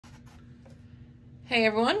Hey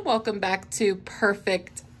everyone, welcome back to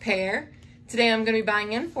Perfect Pair. Today I'm going to be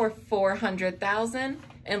buying in for 400,000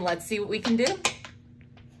 and let's see what we can do.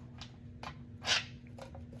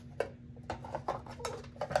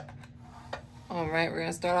 All right, we're going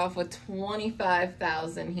to start off with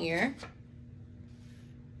 25,000 here.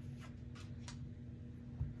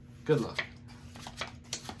 Good luck.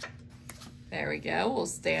 There we go. We'll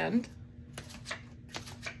stand.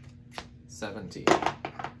 17.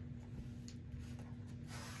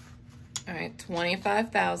 All right,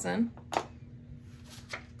 25,000.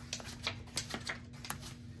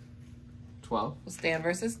 12. We'll stand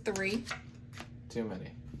versus 3. Too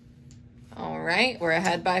many. All right, we're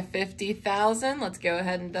ahead by 50,000. Let's go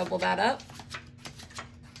ahead and double that up.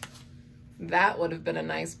 That would have been a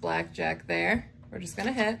nice blackjack there. We're just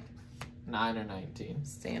gonna hit. 9 or 19.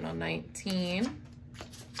 Stand on 19.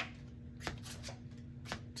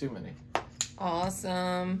 Too many.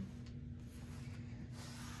 Awesome.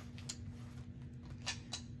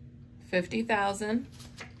 50,000.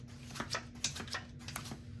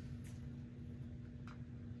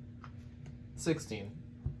 16.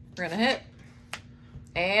 We're gonna hit.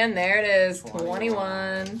 And there it is,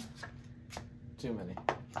 21. Too many.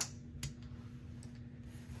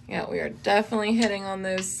 Yeah, we are definitely hitting on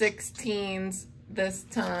those 16s this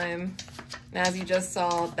time. And as you just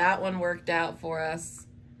saw, that one worked out for us.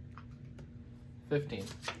 15.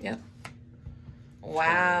 Yep.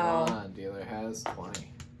 Wow. 21. Dealer has 20.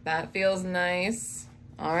 That feels nice.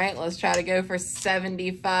 All right, let's try to go for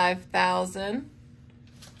 75,000.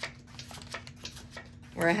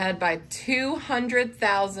 We're ahead by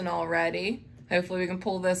 200,000 already. Hopefully we can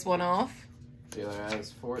pull this one off. Dealer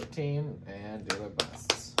has 14 and dealer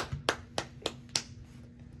busts.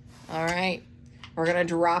 All right, we're gonna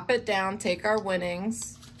drop it down, take our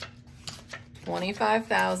winnings.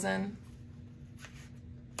 25,000.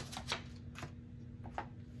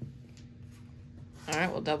 All right,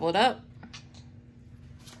 we'll double it up.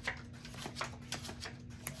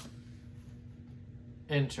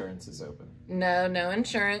 Insurance is open. No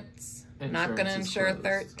insurance. Not gonna insure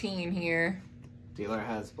closed. 13 here. Dealer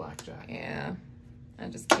has blackjack. Yeah, I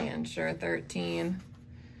just can't insure 13.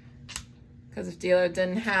 Because if dealer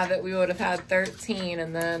didn't have it, we would have had 13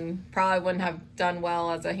 and then probably wouldn't have done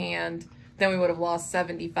well as a hand. Then we would have lost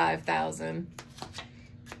 75,000.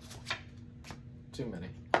 Too many.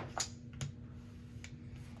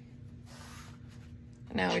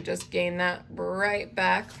 Now we just gained that right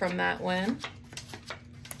back from that win.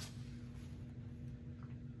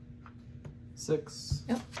 6.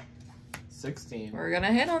 Yep. 16. We're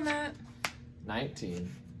gonna hit on that.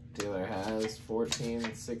 19. Dealer has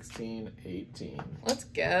 14, 16, 18. Let's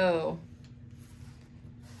go.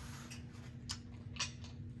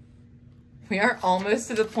 We are almost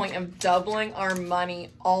to the point of doubling our money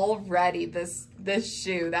already this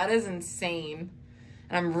shoe. That is insane.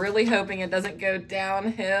 And I'm really hoping it doesn't go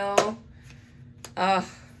downhill. Ugh.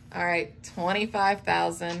 All right,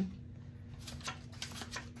 25,000.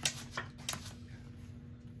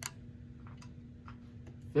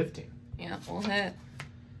 15. Yeah, we'll hit.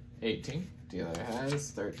 18. Dealer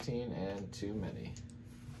has 13 and too many.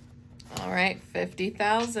 All right,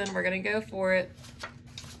 50,000. We're gonna go for it.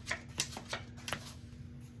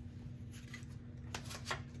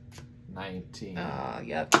 Oh,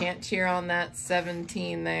 yep, can't cheer on that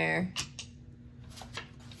 17 there.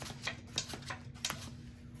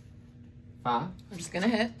 5. I'm just gonna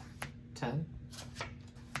hit. 10.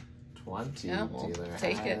 20. Yeah, we'll Dealer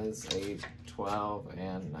take has 8, 12,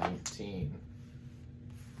 and 19.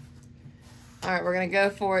 All right, we're gonna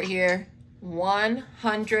go for it here.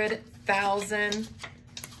 100,000.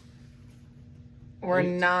 We're 8.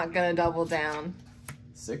 not gonna double down.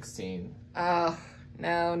 16. Oh,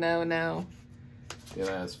 no.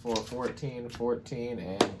 Dealer has 4, 14, 14,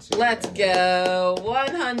 and 2. Let's go.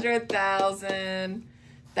 100,000.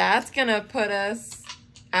 That's gonna put us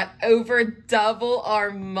at over double our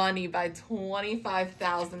money by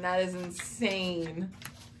 25,000. That is insane.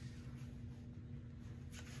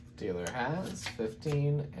 Dealer has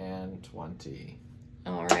 15 and 20.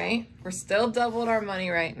 All right, we're still doubled our money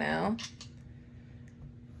right now.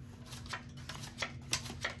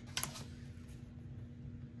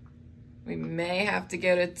 We may have to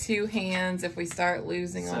go to 2 hands if we start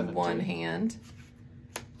losing 17. on 1 hand.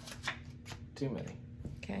 Too many.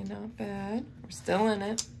 Okay, not bad. We're still in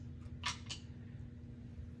it.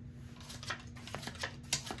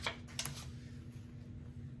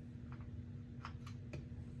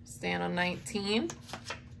 Stand on 19.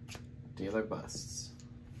 Dealer busts.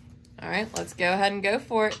 All right, let's go ahead and go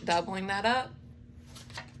for it. Doubling that up.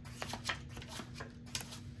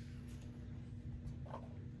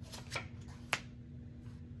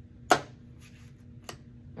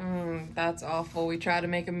 That's awful. We tried to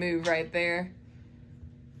make a move right there.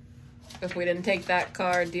 If we didn't take that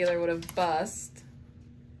card, dealer would have bust.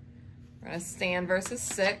 We're gonna stand versus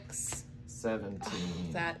 6. 17.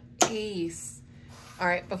 Oh, that ace. All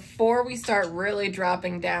right, before we start really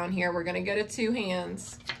dropping down here, we're gonna go to 2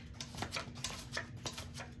 hands.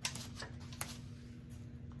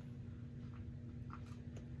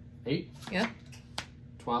 $8. Yep.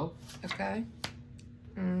 12. Okay.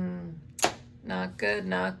 Not good,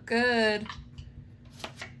 not good.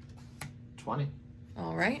 20.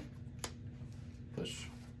 All right. Push.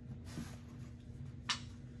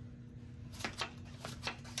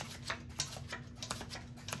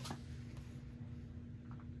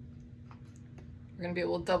 We're gonna be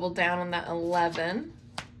able to double down on that 11.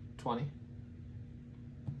 20.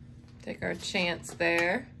 Take our chance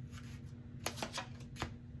there.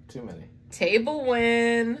 Too many. Table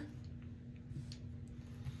win.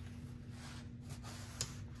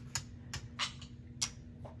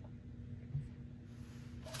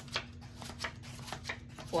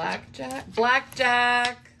 Blackjack.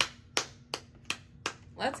 Blackjack.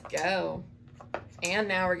 Let's go. And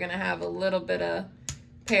now we're gonna have a little bit of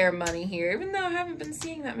pair money here, even though I haven't been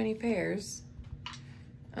seeing that many pairs.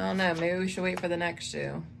 I don't know, maybe we should wait for the next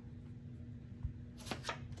shoe.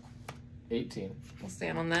 18. We'll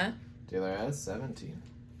stand on that. Dealer has 17.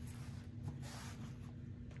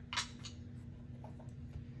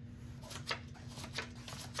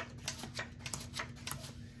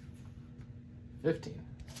 $15.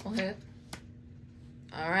 We'll hit.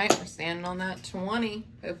 All right, we're standing on that 20.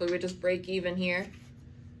 Hopefully we just break even here.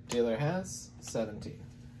 Dealer has 17.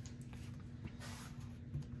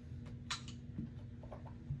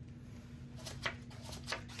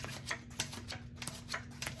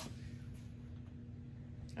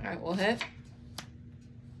 All right, we'll hit.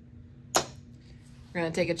 We're gonna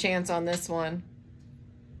take a chance on this one.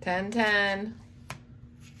 10-10.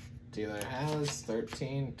 Dealer has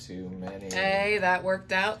 13. Too many. Hey, that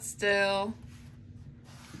worked out still.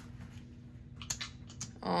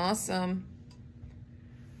 Awesome.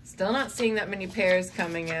 Still not seeing that many pairs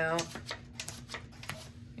coming out.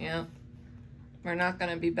 Yeah. We're not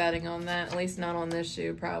gonna be betting on that, at least not on this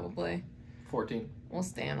shoe, probably. 14. We'll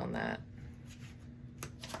stand on that.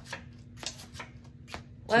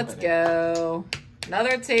 Let's go.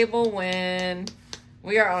 Another table win.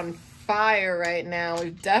 We are on fire right now.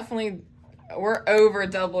 We're over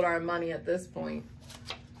doubled our money at this point.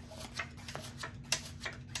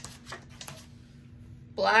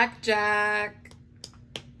 Blackjack.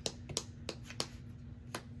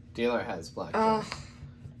 Dealer has blackjack. Oh.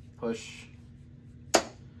 Push.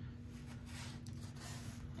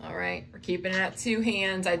 All right, we're keeping it at 2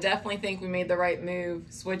 hands. I definitely think we made the right move,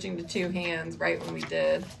 switching to 2 hands right when we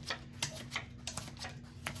did.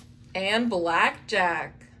 And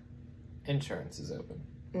blackjack. Insurance is open.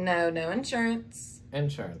 No, no insurance.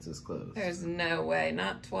 Insurance is closed. There's no way,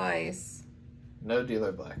 not twice. No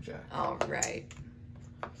dealer blackjack. All right.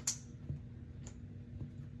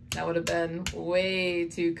 That would have been way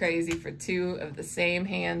too crazy for 2 of the same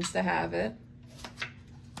hands to have it.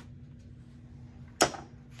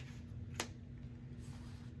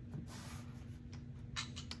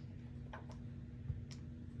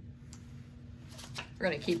 We're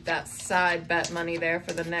gonna keep that side bet money there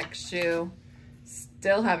for the next shoe.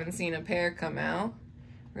 Still haven't seen a pair come out.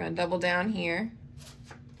 We're gonna double down here.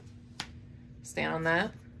 Stand on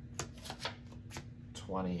that.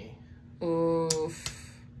 20.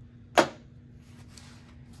 Oof. All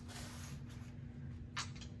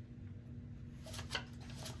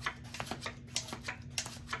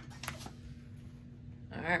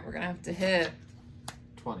right, we're gonna have to hit.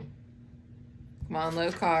 20. Come on,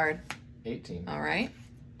 low card. 18. All right.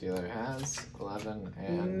 Dealer has 11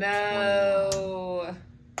 and No.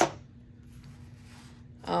 21.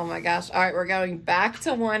 Oh my gosh. All right, we're going back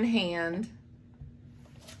to 1 hand.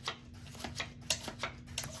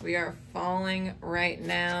 We are falling right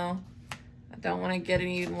now. I don't want to get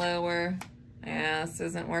any lower. Yeah, this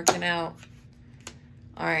isn't working out.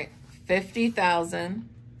 All right, 50,000.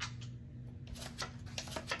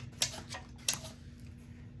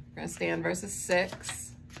 We're gonna stand versus 6.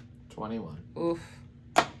 21. Oof.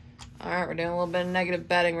 All right, we're doing a little bit of negative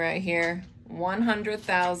betting right here.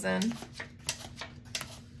 100,000.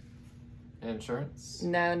 Insurance.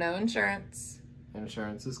 No, no insurance.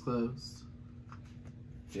 Insurance is closed.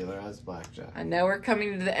 Dealer has blackjack. I know we're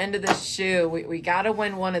coming to the end of this shoe. We gotta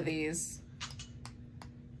win one of these.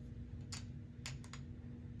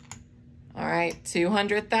 All right,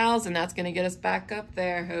 200,000. That's gonna get us back up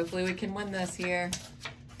there. Hopefully we can win this here.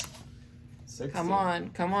 16.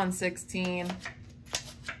 Come on, 16.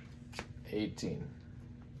 18.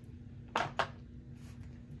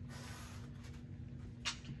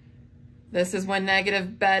 This is when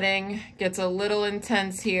negative betting gets a little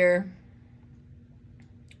intense here.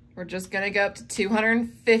 We're just gonna go up to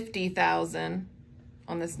 250,000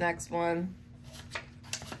 on this next one.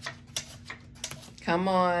 Come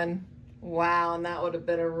on. Wow, and that would have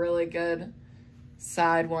been a really good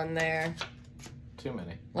side one there. Too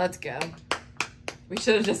many. Let's go. We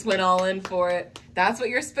should have just went all in for it. That's what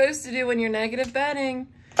you're supposed to do when you're negative betting.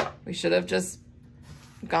 We should have just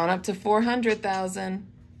gone up to 400,000.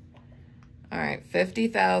 All right,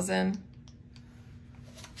 50,000.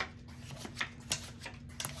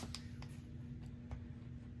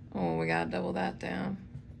 Oh, we gotta double that down.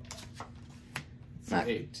 Not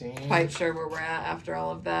 18. quite sure where we're at after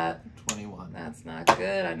all of that. 21. That's not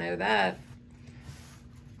good, I know that.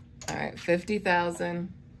 All right,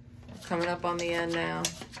 50,000. Coming up on the end now.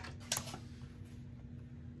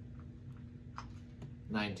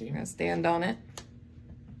 19. We're gonna stand on it.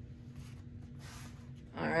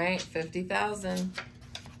 All right, 50,000.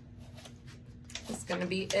 That's gonna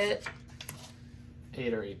be it.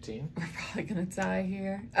 8 or 18. We're probably gonna die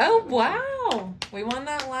here. Oh, wow. We won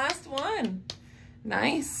that last one.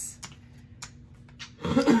 Nice.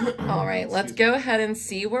 All right, let's go ahead and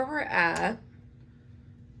see where we're at.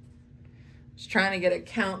 Just trying to get a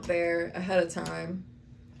count there ahead of time.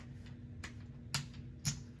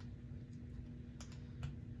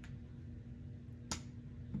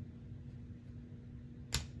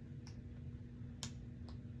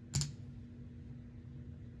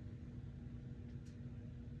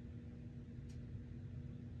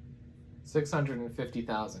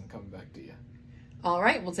 $650,000 coming back to you. All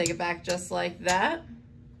right, we'll take it back just like that.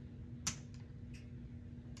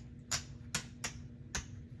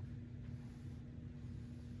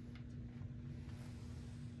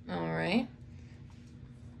 All right.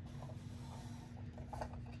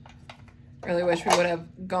 Really wish we would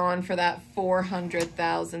have gone for that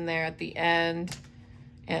 400,000 there at the end.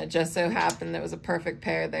 And it just so happened there was a perfect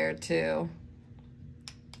pair there too.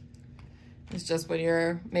 It's just when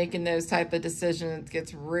you're making those type of decisions, it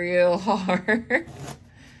gets real hard.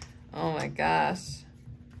 Oh my gosh.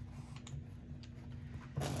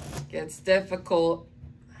 Gets difficult.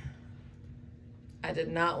 I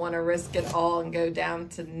did not want to risk it all and go down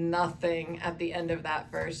to nothing at the end of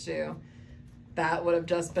that first shoe. That would have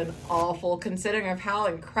just been awful considering of how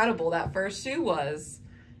incredible that first shoe was.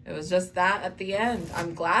 It was just that at the end.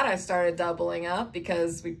 I'm glad I started doubling up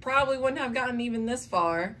because we probably wouldn't have gotten even this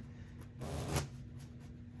far.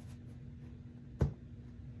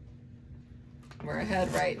 We're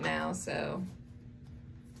ahead right now, so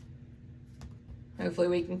hopefully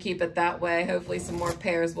we can keep it that way. Hopefully some more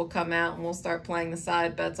pairs will come out and we'll start playing the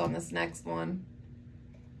side bets on this next one.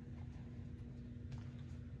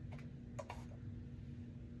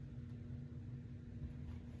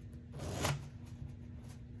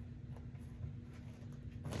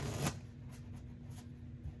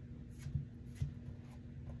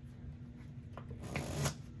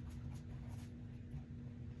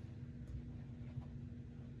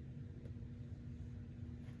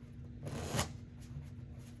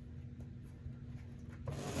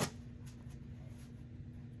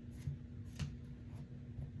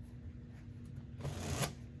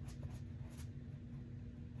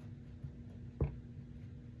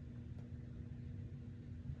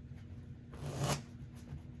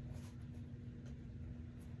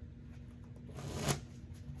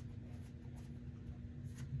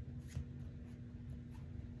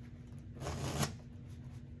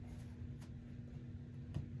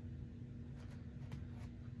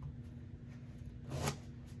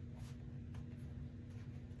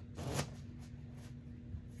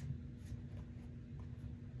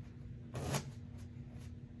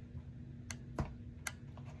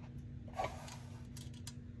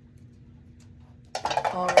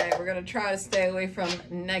 All right, we're gonna try to stay away from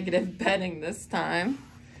negative betting this time.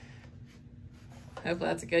 Hopefully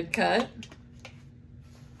that's a good cut.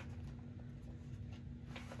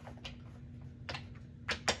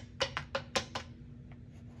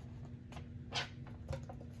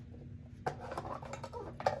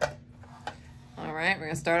 All right, we're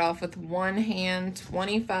gonna start off with one hand,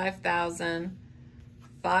 25,000,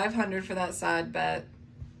 500 for that side bet.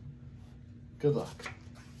 Good luck.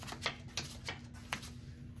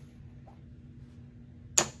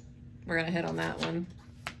 We're gonna hit on that one.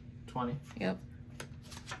 20. Yep.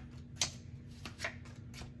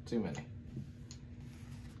 Too many.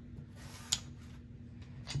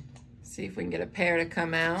 See if we can get a pair to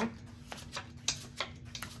come out.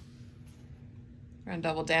 We're gonna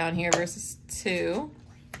double down here versus 2.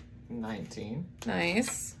 19.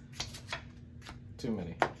 Nice. Too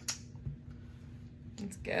many.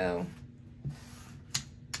 Let's go.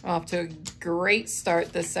 Off to a great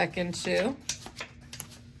start the second shoe.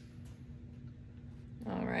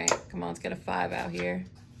 All right, come on, let's get a 5 out here.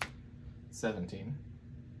 17.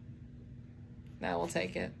 Now we'll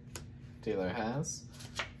take it. Dealer has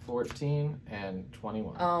 14 and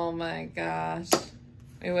 21. Oh my gosh.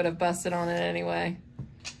 We would have busted on it anyway.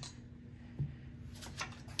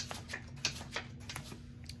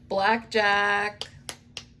 Blackjack.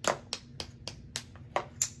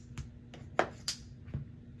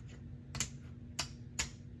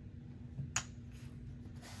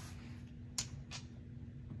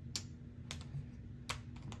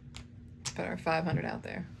 Put our 500 out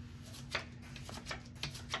there.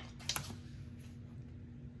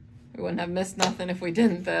 We wouldn't have missed nothing if we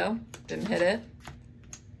didn't, though. Didn't hit it.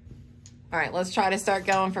 All right, let's try to start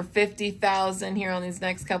going for 50,000 here on these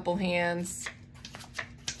next couple hands.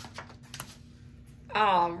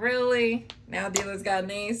 Oh, really? Now dealer's got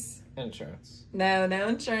an ace? Insurance. No, no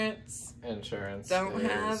insurance. Insurance. Don't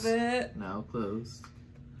have it. Now closed.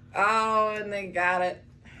 Oh, and they got it.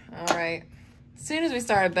 All right. As soon as we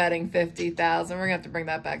started betting 50,000, we're gonna have to bring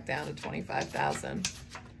that back down to 25,000.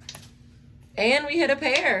 And we hit a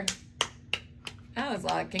pair. Oh, there's a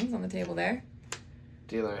lot of kings on the table there.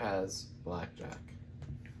 Dealer has blackjack.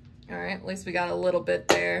 All right, at least we got a little bit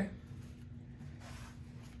there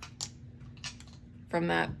from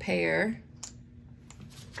that pair.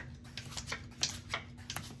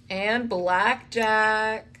 And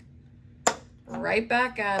blackjack. Right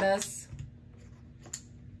back at us.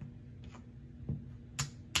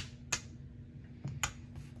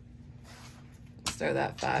 Let's throw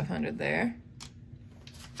that 500 there.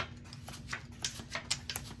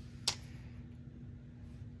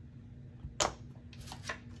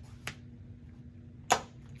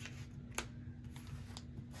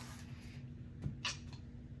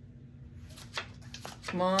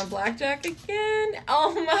 Come on, blackjack again.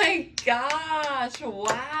 Oh my gosh,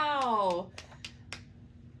 wow.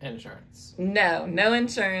 Insurance. No, no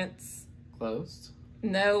insurance. Closed.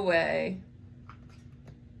 No way.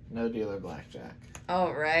 No dealer blackjack.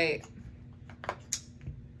 All right.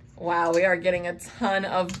 Wow, we are getting a ton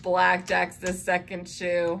of blackjacks this second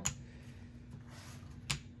shoe.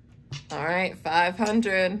 All right,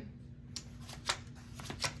 500.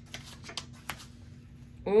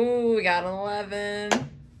 Ooh, we got an 11.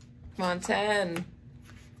 Come on, 10.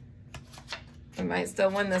 We might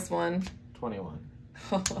still win this one. 21.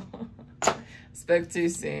 Spoke too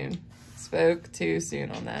soon. Spoke too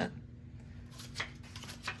soon on that.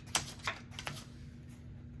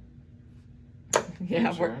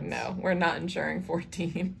 Yeah, we're not insuring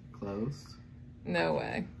 14. Closed. No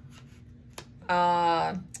way.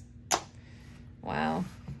 Wow.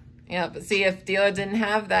 Yeah, but see, if dealer didn't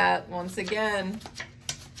have that, once again,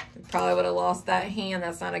 we probably would have lost that hand.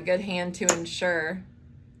 That's not a good hand to insure.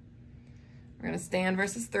 We're going to stand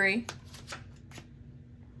versus 3.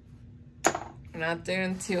 We're not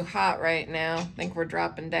doing too hot right now. I think we're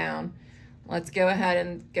dropping down. Let's go ahead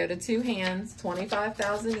and go to 2 hands,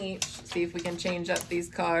 25,000 each. See if we can change up these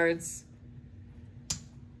cards.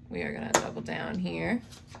 We are gonna double down here.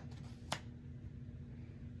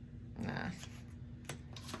 Nah.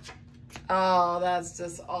 Oh, that's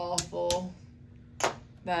just awful.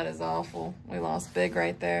 That is awful. We lost big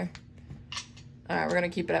right there. All right, we're gonna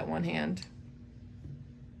keep it at 1 hand.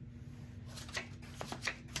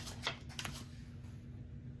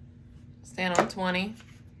 Stand on 20.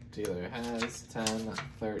 Dealer has 10,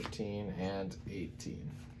 13, and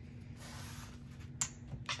 18.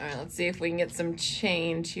 All right, let's see if we can get some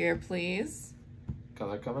change here, please.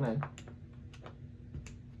 Color coming in.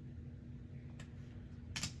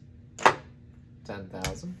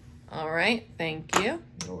 10,000. All right, thank you.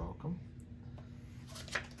 You're welcome.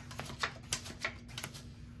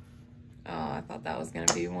 Oh, I thought that was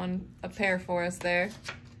gonna be a pair for us there.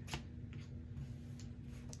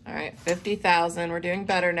 All right, 50,000. We're doing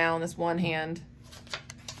better now on this 1 hand.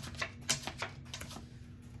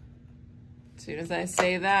 As soon as I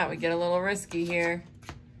say that, we get a little risky here.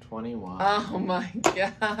 21. Oh my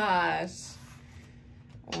gosh.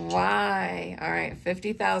 Why? All right,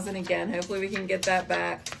 50,000 again. Hopefully we can get that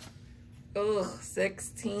back. Ugh,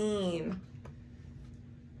 16.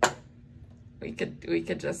 We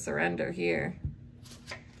could just surrender here.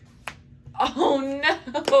 Oh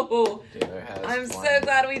no! I'm so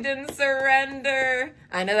glad we didn't surrender.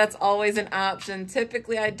 I know that's always an option.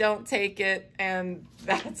 Typically I don't take it, and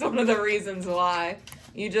that's one of the reasons why.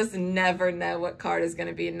 You just never know what card is going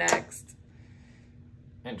to be next.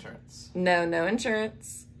 Insurance. No, no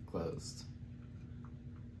insurance. Closed.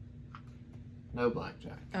 No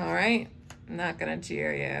blackjack. All right. I'm not going to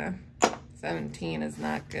cheer you. 17 is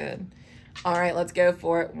not good. All right, let's go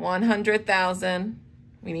for it. 100,000.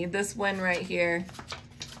 We need this win right here.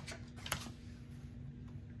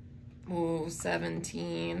 Ooh,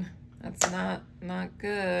 17. That's not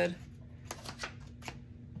good.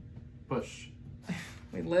 Push.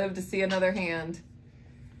 We live to see another hand.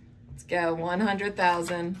 Let's go.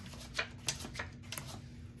 100,000.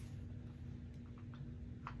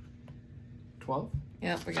 $12.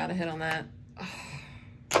 Yep, we got a hit on that.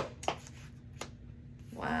 Oh.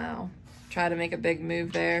 Wow. Try to make a big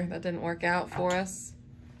move there. That didn't work out for us.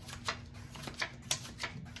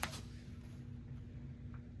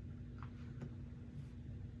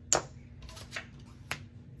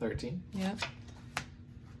 $13. Yep.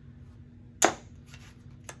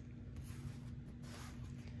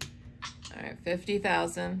 All right,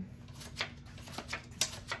 50,000.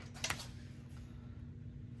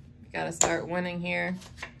 We gotta start winning here.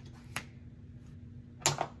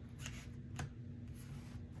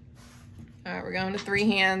 All right, we're going to 3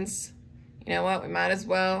 hands. You know what? We might as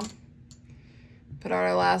well put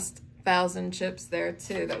our last 1,000 chips there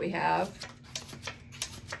too that we have.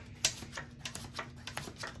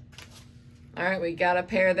 All right, we got a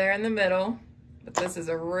pair there in the middle, but this is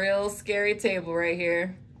a real scary table right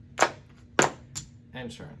here.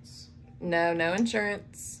 Insurance. No, no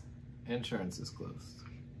insurance. Insurance is closed.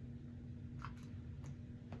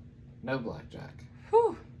 No blackjack.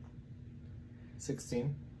 Whew.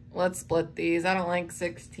 16. Let's split these. I don't like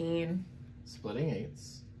 16. Splitting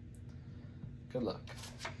 8s. Good luck.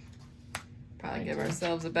 Probably 19. give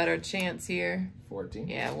ourselves a better chance here. 14.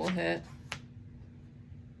 Yeah, we'll hit.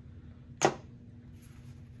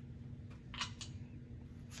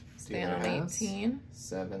 Stand on 18.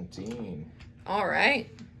 17. All right.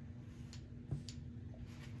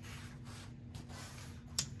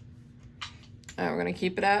 All right, we're going to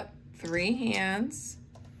keep it at 3 hands.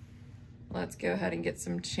 Let's go ahead and get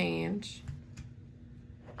some change.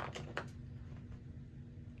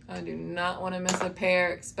 I do not want to miss a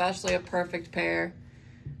pair, especially a perfect pair.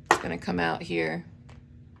 It's going to come out here.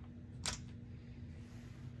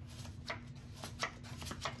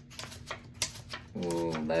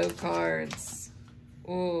 Ooh, low cards.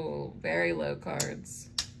 Ooh, very low cards.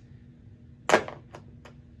 We're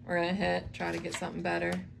going to hit, try to get something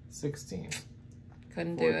better. 16.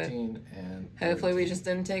 Couldn't do it. 14 and 13. Hopefully we just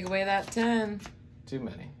didn't take away that 10. Too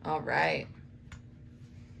many. All right.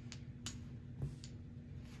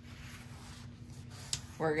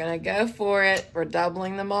 We're going to go for it. We're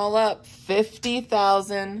doubling them all up.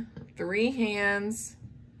 50,000, 3 hands.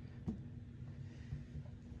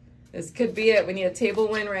 This could be it. We need a table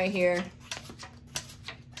win right here.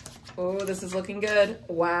 Oh, this is looking good.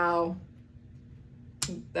 Wow.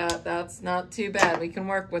 That's not too bad. We can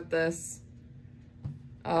work with this.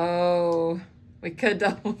 Oh, we could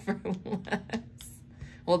double for less.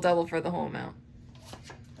 We'll double for the whole amount.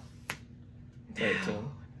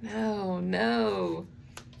 13. No, no.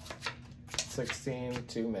 16,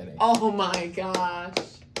 too many. Oh my gosh.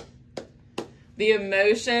 The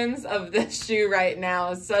emotions of this shoe right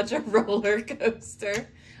now is such a roller coaster.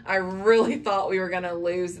 I really thought we were going to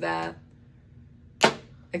lose that.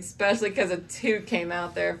 Especially because a 2 came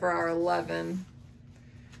out there for our 11.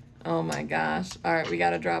 Oh my gosh. All right, we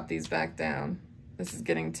got to drop these back down. This is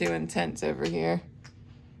getting too intense over here.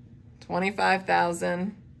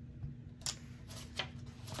 25,000.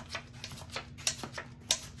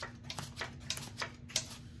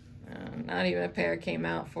 Not even a pair came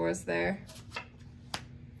out for us there.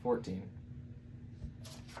 14.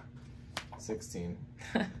 16.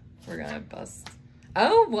 We're going to bust.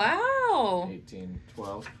 Oh, wow. 18.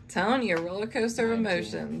 12. Telling you, roller coaster of 19.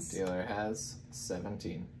 emotions. Dealer has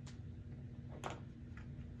 17.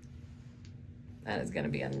 That is going to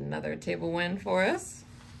be another table win for us.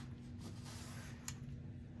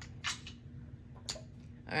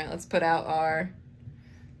 All right, let's put out our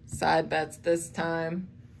side bets this time.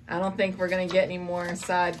 I don't think we're going to get any more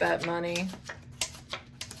side bet money.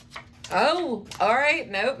 Oh, all right.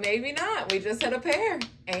 Nope, maybe not. We just hit a pair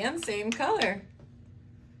and same color.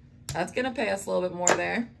 That's going to pay us a little bit more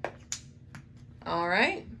there. All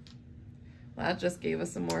right. That just gave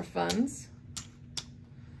us some more funds.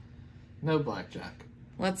 No blackjack.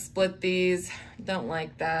 Let's split these. Don't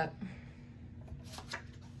like that.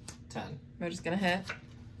 10. We're just going to hit.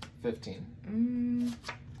 15.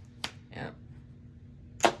 Yeah.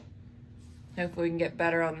 Hopefully we can get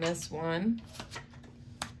better on this one.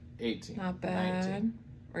 18. Not bad. 19.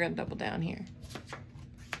 We're going to double down here.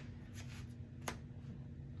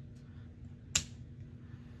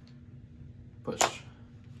 Push.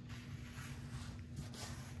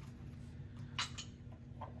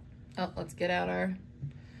 Oh, let's get out our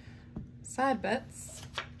side bets.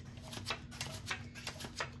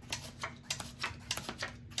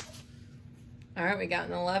 All right, we got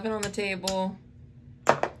an 11 on the table.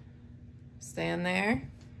 Stand there.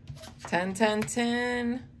 10, 10,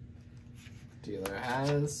 10. Dealer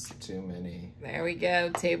has too many. There we go.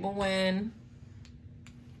 Table win.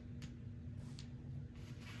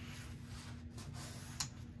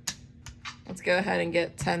 Let's go ahead and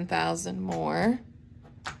get 10,000 more.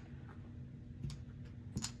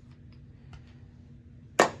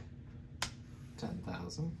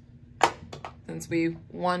 Since we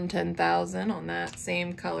won 10,000 on that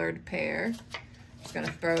same colored pair, just gonna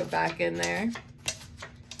throw it back in there.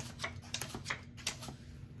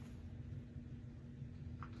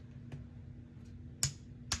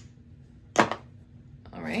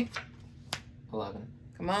 All right. 11.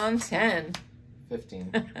 Come on, 10.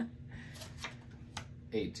 15.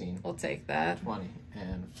 18. We'll take that. 20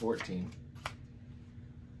 and 14.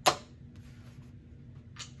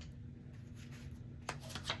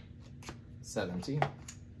 17.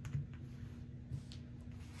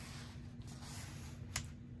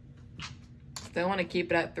 Still want to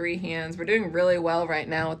keep it at 3 hands. We're doing really well right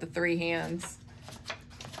now with the 3 hands.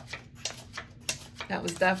 That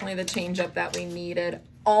was definitely the change up that we needed.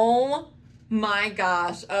 Oh my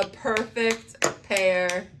gosh, a perfect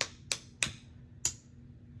pair.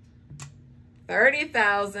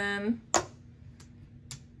 30,000.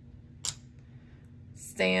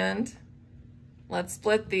 Stand. Let's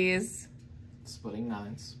split these. Splitting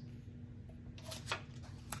 9s.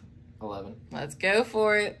 11. Let's go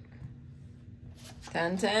for it.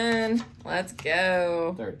 10, 10. Let's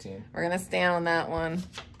go. 13. We're going to stand on that one.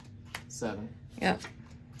 7. Yep.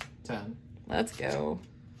 10. Let's go.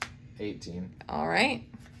 18. All right.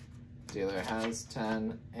 Dealer has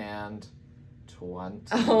 10 and 20.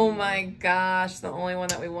 Oh my gosh. The only one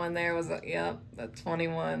that we won there was, yep, the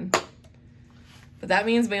 21. But that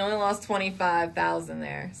means we only lost 25,000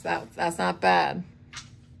 there. So that's not bad.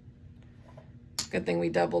 Good thing we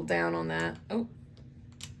doubled down on that. Oh.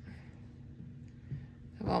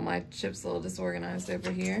 Have all my chips a little disorganized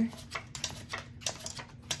over here.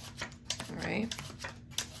 All right.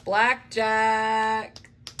 Blackjack.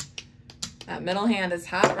 That middle hand is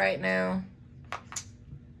hot right now.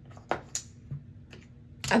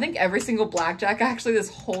 I think every single blackjack, actually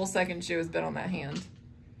this whole second shoe has been on that hand.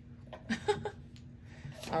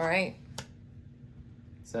 All right.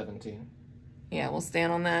 17. Yeah, we'll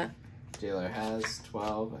stand on that. Dealer has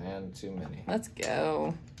 12 and too many. Let's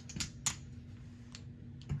go.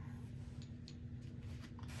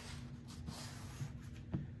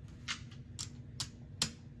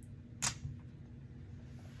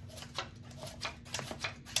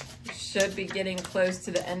 Should be getting close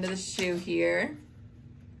to the end of the shoe here.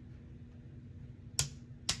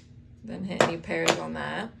 Then hit any pairs on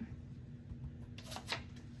that.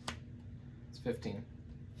 It's 15.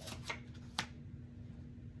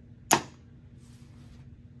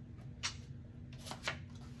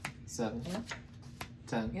 7. Yep.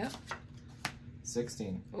 10. Yep.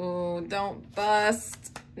 16. Oh, don't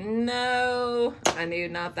bust. No. I knew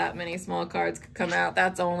not that many small cards could come out.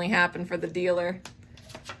 That's only happened for the dealer.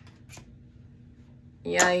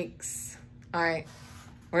 Yikes. All right.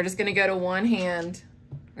 We're just going to go to one hand.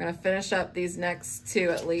 We're going to finish up these next 2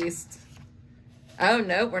 at least. Oh,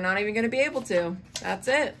 nope. We're not even going to be able to. That's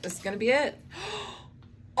it. This is going to be it.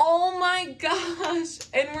 Oh my gosh.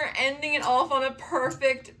 And we're ending it off on a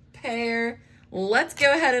perfect pair. Let's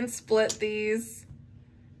go ahead and split these.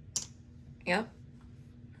 Yep.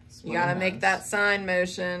 You got to make that sign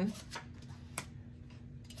motion.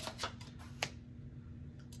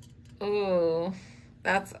 Ooh.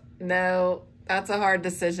 That's a hard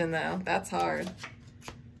decision though. That's hard.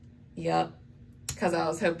 Yep. Because I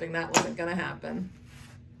was hoping that wasn't going to happen.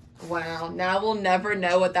 Wow. Now we'll never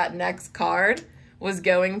know what that next card was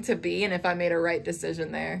going to be and if I made a right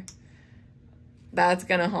decision there. That's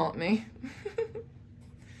going to haunt me.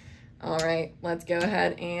 All right. Let's go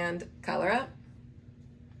ahead and color up.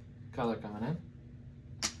 Color coming in.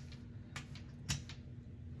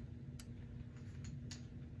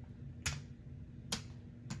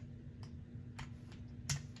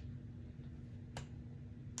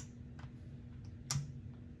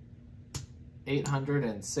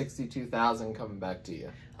 $862,000 coming back to you.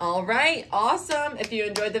 All right, awesome. If you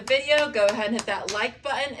enjoyed the video, go ahead and hit that like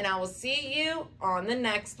button, and I will see you on the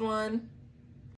next one.